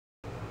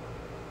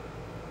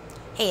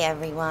Hey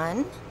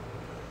everyone.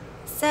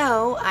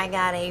 So I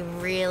got a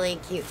really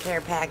cute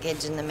care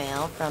package in the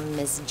mail from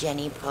Miss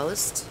Jenny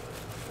Post,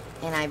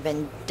 and I've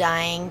been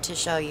dying to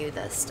show you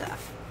this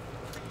stuff.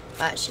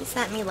 But she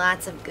sent me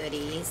lots of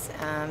goodies,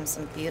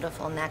 some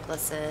beautiful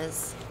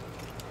necklaces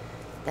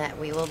that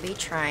we will be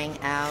trying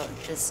out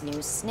this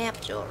new snap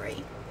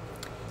jewelry.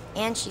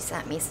 And she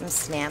sent me some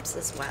snaps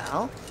as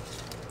well.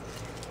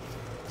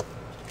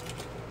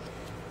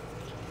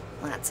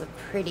 Lots of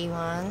pretty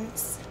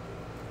ones.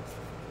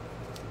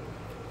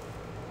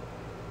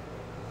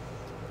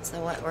 So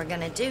what we're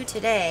going to do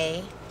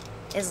today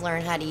is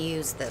learn how to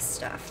use this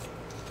stuff.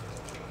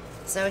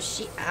 So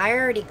I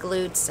already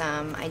glued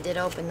some. I did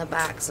open the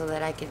box so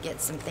that I could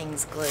get some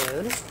things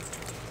glued.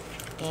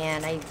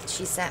 And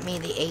she sent me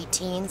the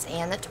 18s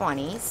and the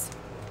 20s.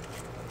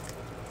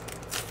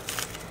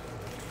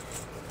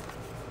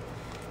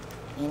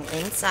 And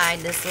inside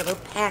this little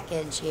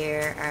package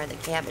here are the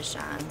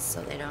cabochons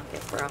so they don't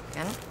get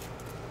broken.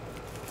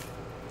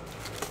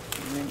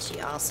 And then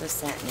she also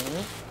sent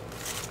me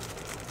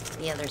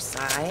the other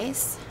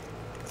size.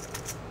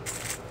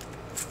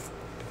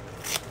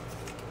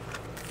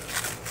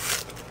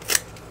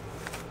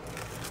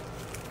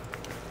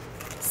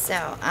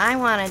 So I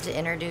wanted to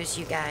introduce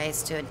you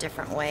guys to a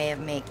different way of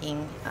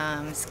making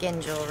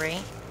skin jewelry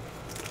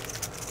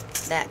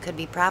that could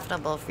be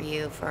profitable for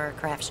you for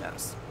craft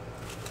shows.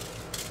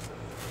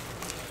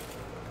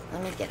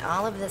 Let me get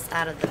all of this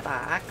out of the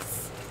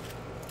box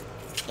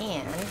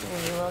and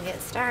we will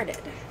get started.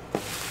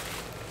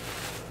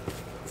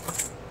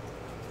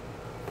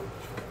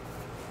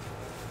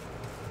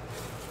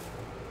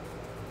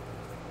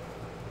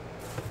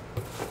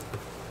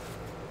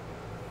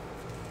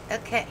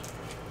 Okay,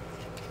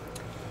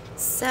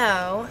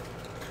 so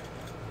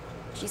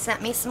she sent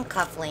me some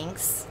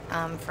cufflinks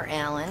for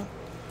Alan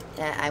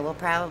that I will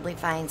probably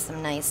find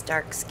some nice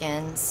dark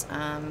skins,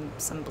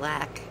 some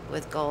black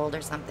with gold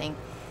or something,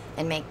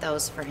 and make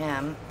those for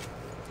him.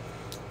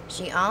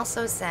 She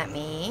also sent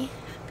me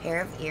a pair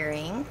of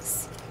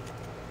earrings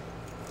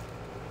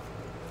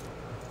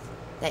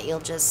that you'll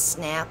just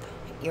snap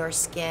your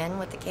skin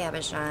with the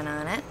cabochon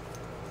on it.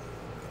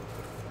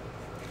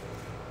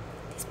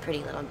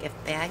 Pretty little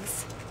gift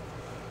bags.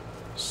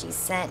 She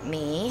sent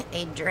me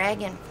a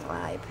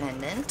dragonfly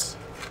pendant.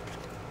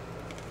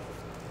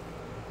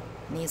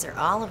 And these are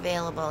all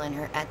available in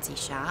her Etsy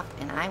shop,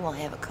 and I will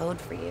have a code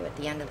for you at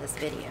the end of this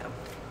video.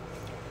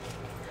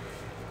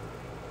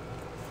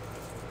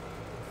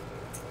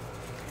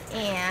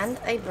 And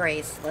a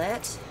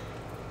bracelet.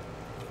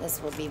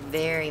 This will be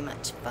very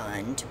much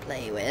fun to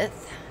play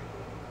with.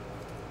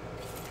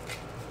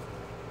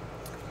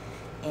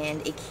 And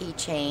a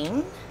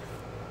keychain.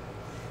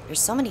 There's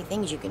so many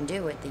things you can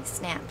do with these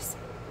snaps.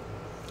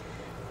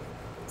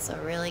 So a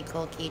really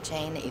cool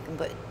keychain that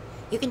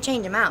you can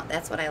change them out.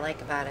 That's what I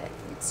like about it.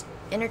 It's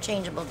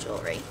interchangeable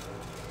jewelry.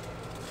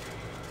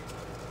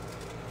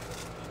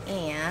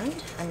 And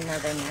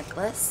another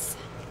necklace.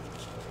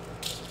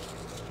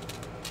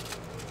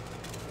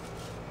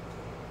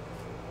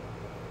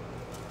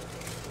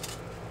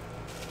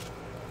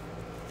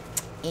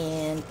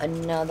 And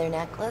another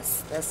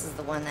necklace. This is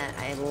the one that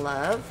I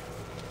love.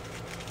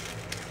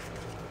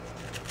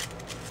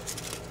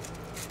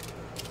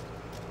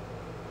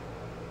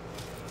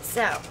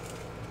 So,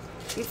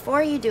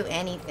 before you do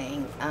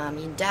anything,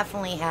 you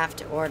definitely have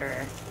to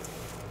order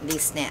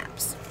these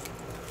snaps.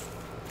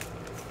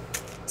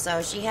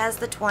 So she has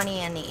the 20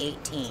 and the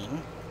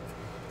 18.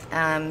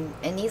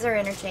 And these are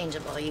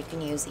interchangeable. You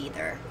can use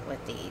either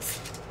with these.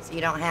 So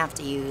you don't have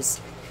to use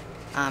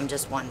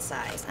just one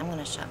size. I'm going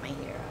to shut my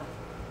heater off.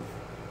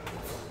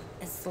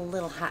 It's a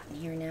little hot in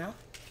here now.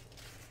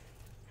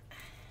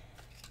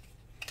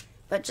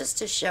 But just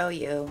to show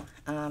you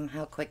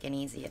how quick and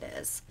easy it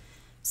is.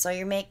 So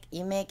you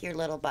make your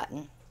little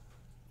button,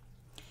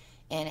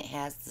 and it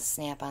has the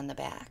snap on the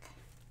back.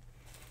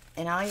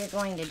 And all you're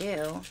going to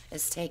do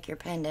is take your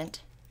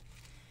pendant,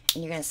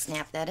 and you're going to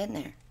snap that in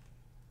there.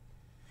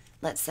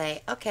 Let's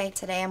say, okay,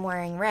 today I'm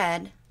wearing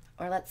red,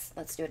 or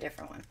let's do a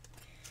different one.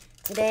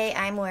 Today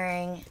I'm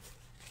wearing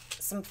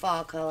some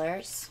fall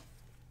colors.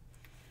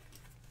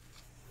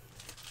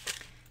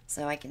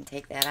 So I can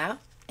take that out,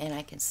 and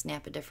I can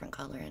snap a different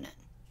color in it.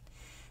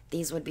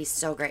 These would be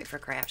so great for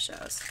craft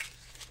shows.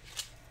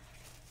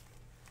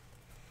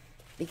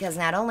 Because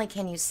not only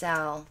can you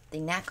sell the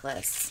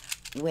necklace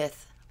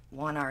with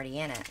one already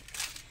in it,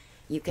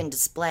 you can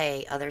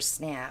display other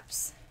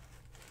snaps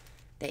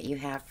that you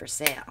have for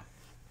sale.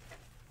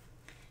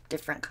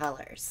 Different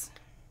colors.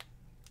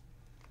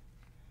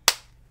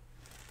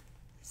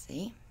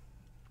 See?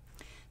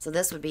 So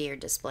this would be your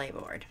display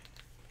board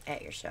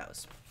at your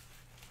shows.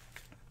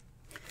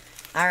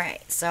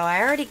 Alright, so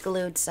I already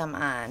glued some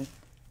on.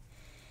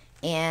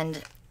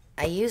 And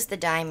I used the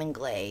diamond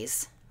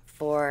glaze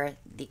for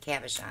the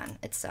cabochon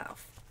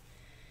itself,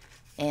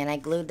 and I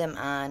glued them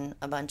on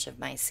a bunch of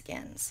my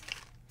skins,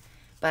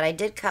 but I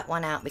did cut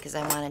one out because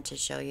I wanted to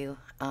show you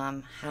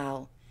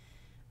how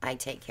I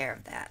take care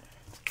of that.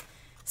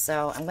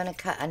 So I'm going to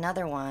cut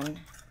another one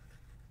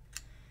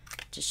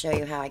to show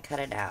you how I cut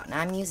it out. And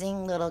I'm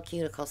using little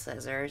cuticle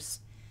scissors.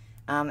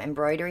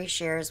 Embroidery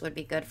shears would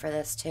be good for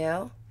this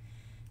too,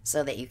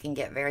 so that you can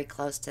get very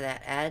close to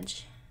that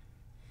edge.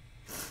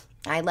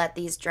 I let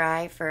these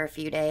dry for a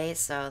few days,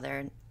 so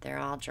they're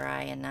all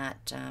dry and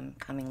not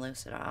coming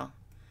loose at all.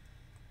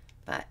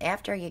 But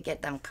after you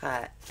get them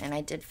cut, and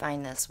I did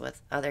find this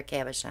with other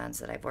cabochons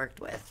that I've worked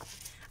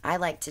with, I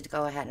like to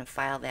go ahead and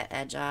file that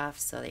edge off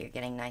so that you're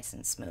getting nice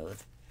and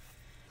smooth.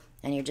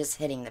 And you're just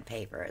hitting the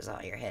paper is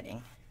all you're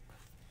hitting,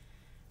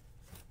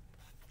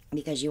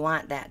 because you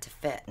want that to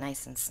fit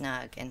nice and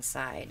snug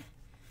inside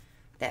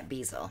that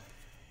bezel.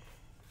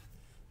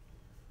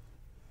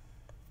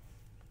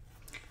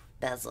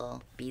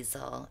 Bezel,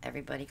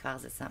 everybody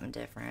calls it something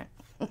different.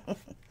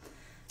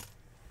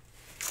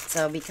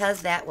 So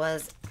because that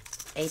was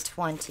a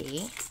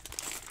 20,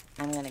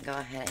 I'm going to go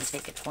ahead and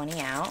take a 20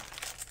 out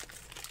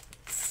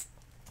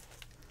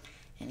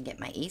and get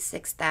my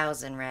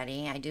E6000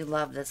 ready. I do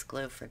love this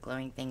glue for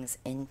gluing things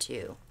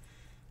into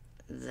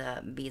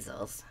the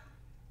bezels.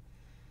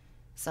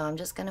 So I'm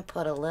just going to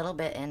put a little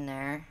bit in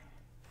there.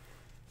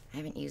 I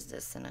haven't used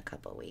this in a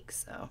couple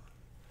weeks, so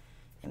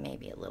it may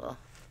be a little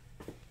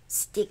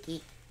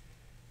sticky.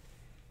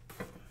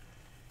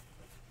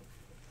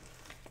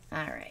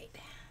 Alright.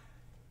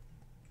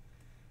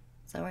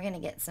 So we're going to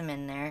get some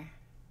in there.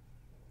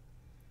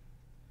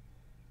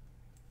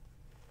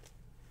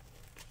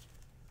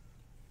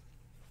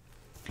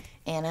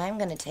 And I'm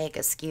going to take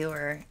a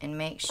skewer and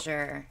make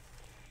sure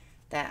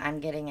that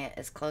I'm getting it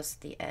as close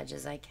to the edge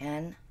as I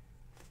can.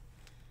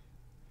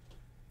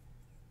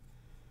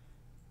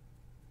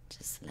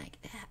 Just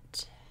like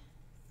that.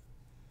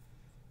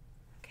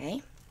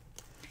 Okay.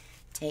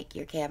 Take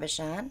your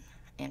cabochon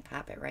and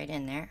pop it right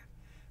in there.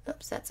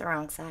 Oops, that's the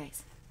wrong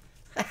size.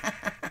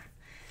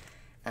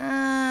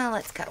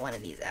 Let's cut one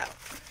of these out.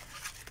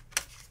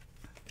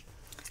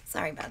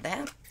 Sorry about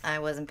that. I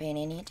wasn't paying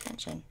any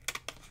attention.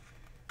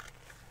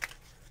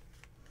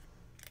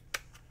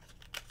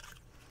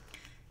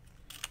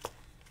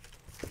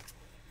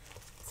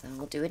 So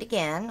we'll do it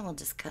again. We'll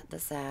just cut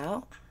this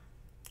out.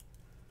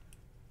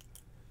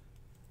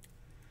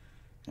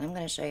 And I'm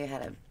going to show you how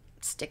to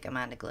stick them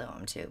on to glue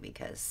them too,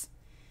 because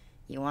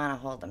you want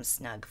to hold them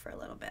snug for a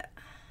little bit.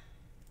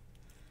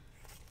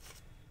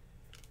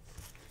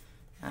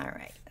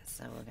 Alright,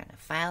 so we're going to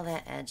file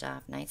that edge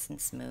off nice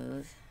and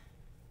smooth.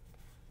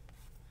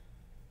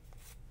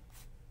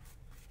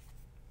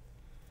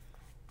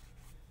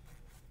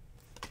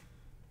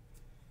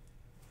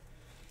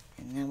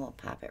 And then we'll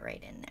pop it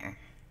right in there.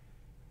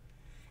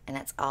 And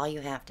that's all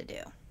you have to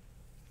do.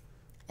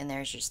 And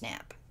there's your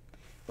snap.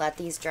 Let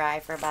these dry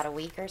for about a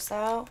week or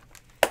so.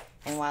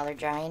 And while they're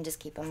drying, just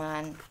keep them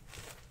on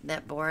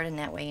that board, and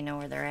that way you know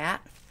where they're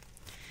at.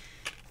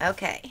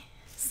 Okay,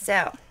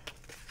 so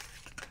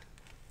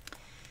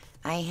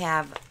I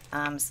have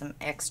some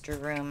extra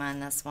room on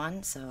this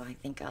one, so I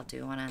think I'll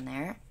do one on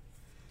there.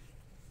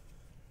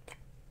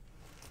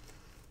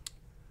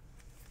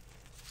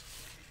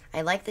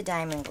 I like the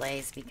diamond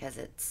glaze because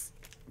it's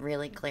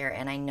really clear,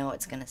 and I know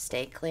it's going to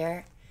stay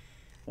clear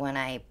when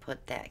I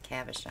put that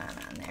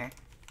cabochon on there.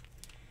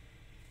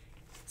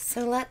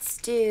 So let's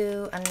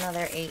do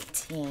another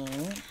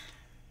 18.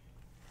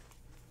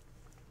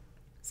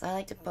 So I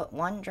like to put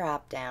one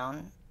drop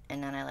down,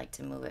 and then I like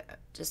to move it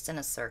just in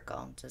a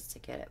circle just to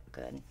get it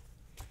good.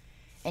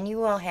 And you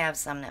will have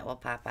some that will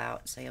pop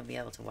out, so you'll be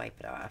able to wipe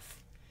it off.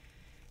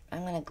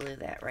 I'm going to glue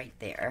that right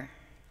there.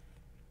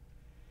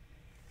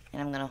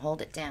 And I'm going to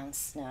hold it down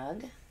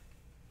snug.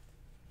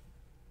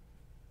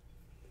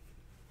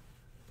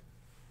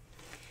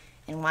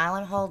 And while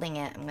I'm holding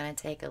it, I'm going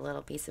to take a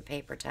little piece of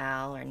paper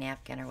towel or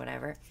napkin or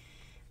whatever.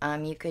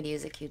 You could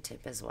use a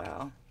Q-tip as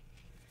well.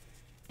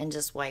 And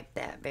just wipe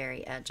that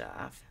very edge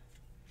off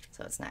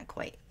so it's not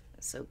quite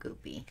so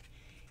goopy.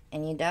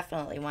 And you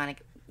definitely want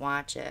to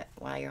watch it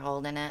while you're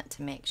holding it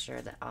to make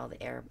sure that all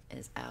the air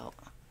is out.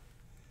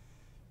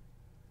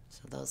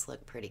 So those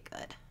look pretty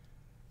good.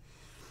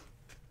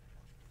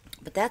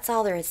 But that's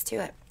all there is to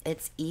it.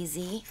 It's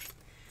easy.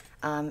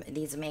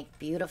 These make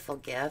beautiful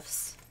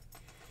gifts.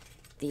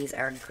 These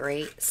are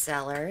great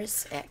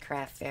sellers at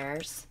craft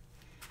fairs.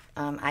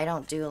 I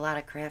don't do a lot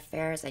of craft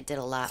fairs. I did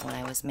a lot when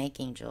I was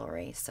making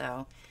jewelry,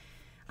 so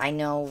I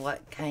know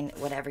what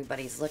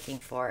everybody's looking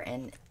for,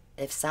 and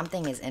if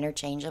something is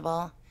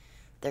interchangeable,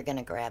 they're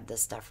gonna grab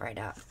this stuff right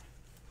up.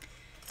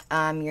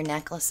 Your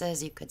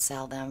necklaces, you could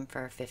sell them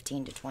for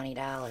 $15 to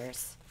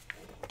 $20,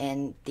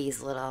 and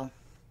these little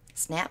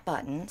snap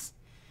buttons,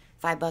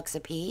 $5 a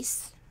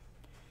piece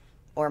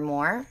or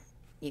more,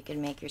 you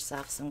can make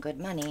yourself some good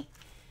money,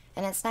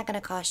 and it's not going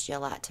to cost you a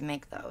lot to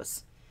make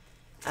those.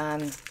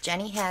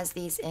 Jenny has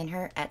these in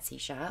her Etsy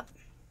shop,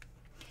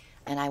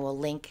 and I will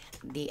link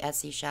the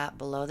Etsy shop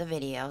below the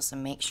video, so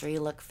make sure you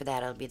look for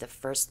that. It'll be the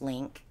first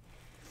link.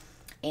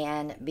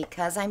 And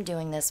because I'm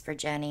doing this for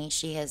Jenny,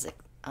 she is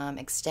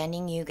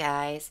extending you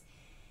guys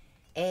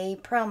a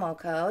promo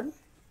code,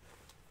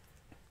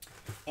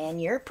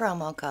 and your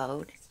promo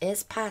code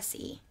is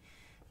POSSE,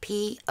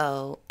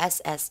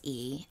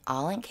 P-O-S-S-E,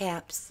 all in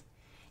caps,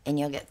 and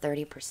you'll get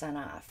 30%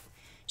 off.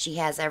 She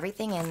has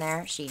everything in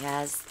there. She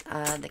has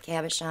the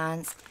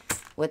cabochons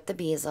with the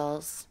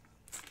bezels.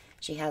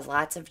 She has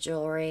lots of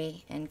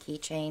jewelry and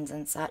keychains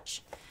and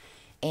such.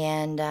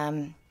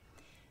 And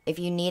if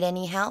you need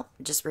any help,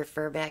 just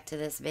refer back to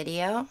this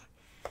video.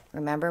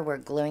 Remember, we're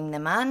gluing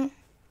them on.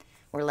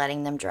 We're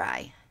letting them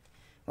dry.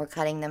 We're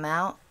cutting them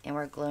out and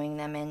we're gluing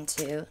them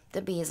into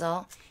the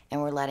bezel,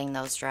 and we're letting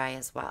those dry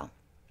as well.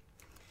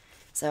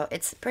 So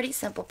it's a pretty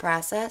simple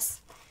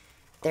process.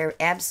 They're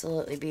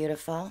absolutely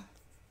beautiful.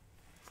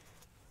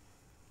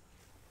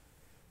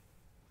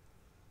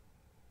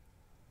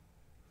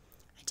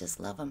 I just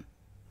love them.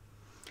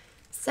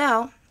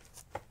 So,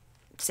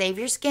 save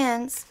your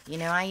skins. You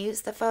know I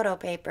use the photo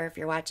paper if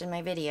you're watching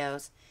my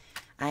videos.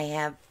 I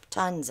have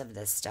tons of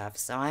this stuff,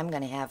 so I'm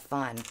going to have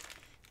fun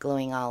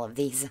gluing all of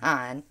these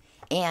on.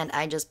 And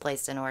I just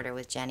placed an order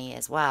with Jenny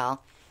as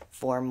well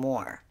for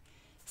more.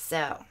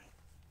 So,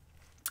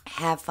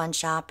 have fun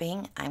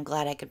shopping. I'm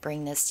glad I could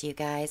bring this to you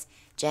guys.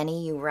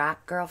 Jenny, you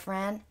rock,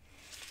 girlfriend.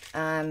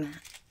 I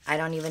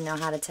don't even know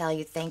how to tell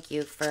you thank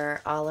you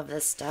for all of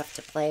this stuff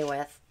to play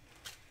with.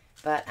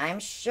 But I'm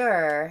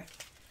sure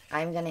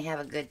I'm going to have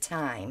a good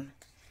time.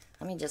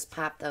 Let me just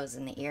pop those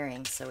in the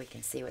earrings so we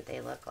can see what they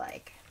look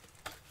like.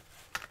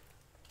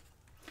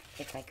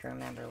 If I can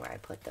remember where I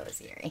put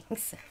those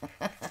earrings.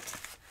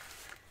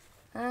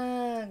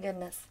 Oh,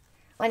 goodness.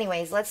 Well,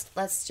 anyways,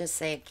 let's just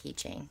say a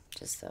keychain,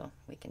 just so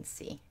we can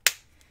see.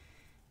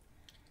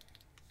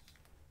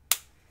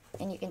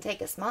 And you can take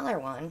a smaller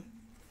one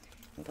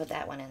and put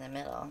that one in the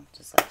middle,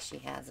 just like she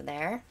has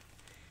there.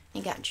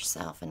 You got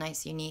yourself a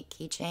nice, unique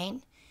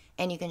keychain.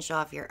 And you can show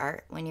off your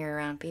art when you're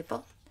around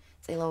people.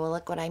 Say, well,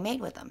 look what I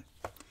made with them.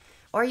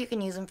 Or you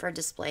can use them for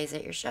displays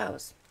at your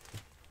shows.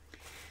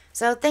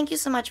 So, thank you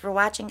so much for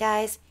watching,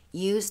 guys.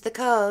 Use the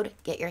code.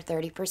 Get your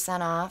 30%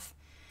 off.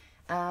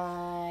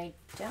 I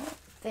don't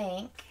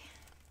think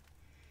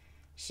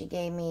she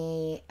gave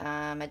me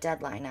a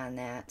deadline on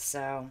that,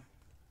 so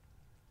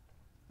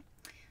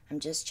I'm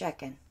just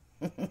checking.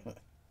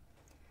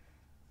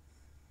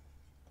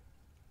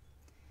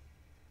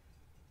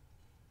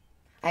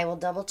 I will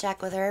double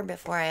check with her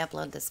before I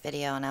upload this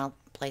video, and I'll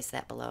place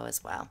that below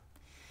as well.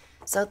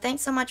 So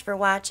thanks so much for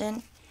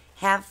watching.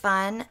 Have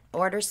fun.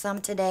 Order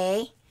some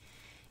today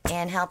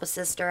and help a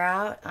sister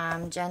out.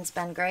 Jen's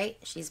been great.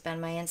 She's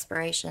been my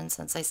inspiration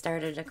since I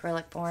started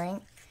acrylic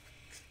pouring.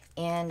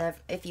 And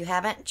if you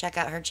haven't, check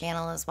out her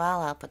channel as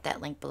well. I'll put that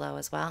link below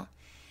as well.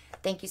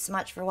 Thank you so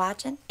much for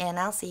watching, and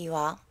I'll see you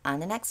all on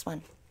the next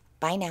one.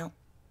 Bye now.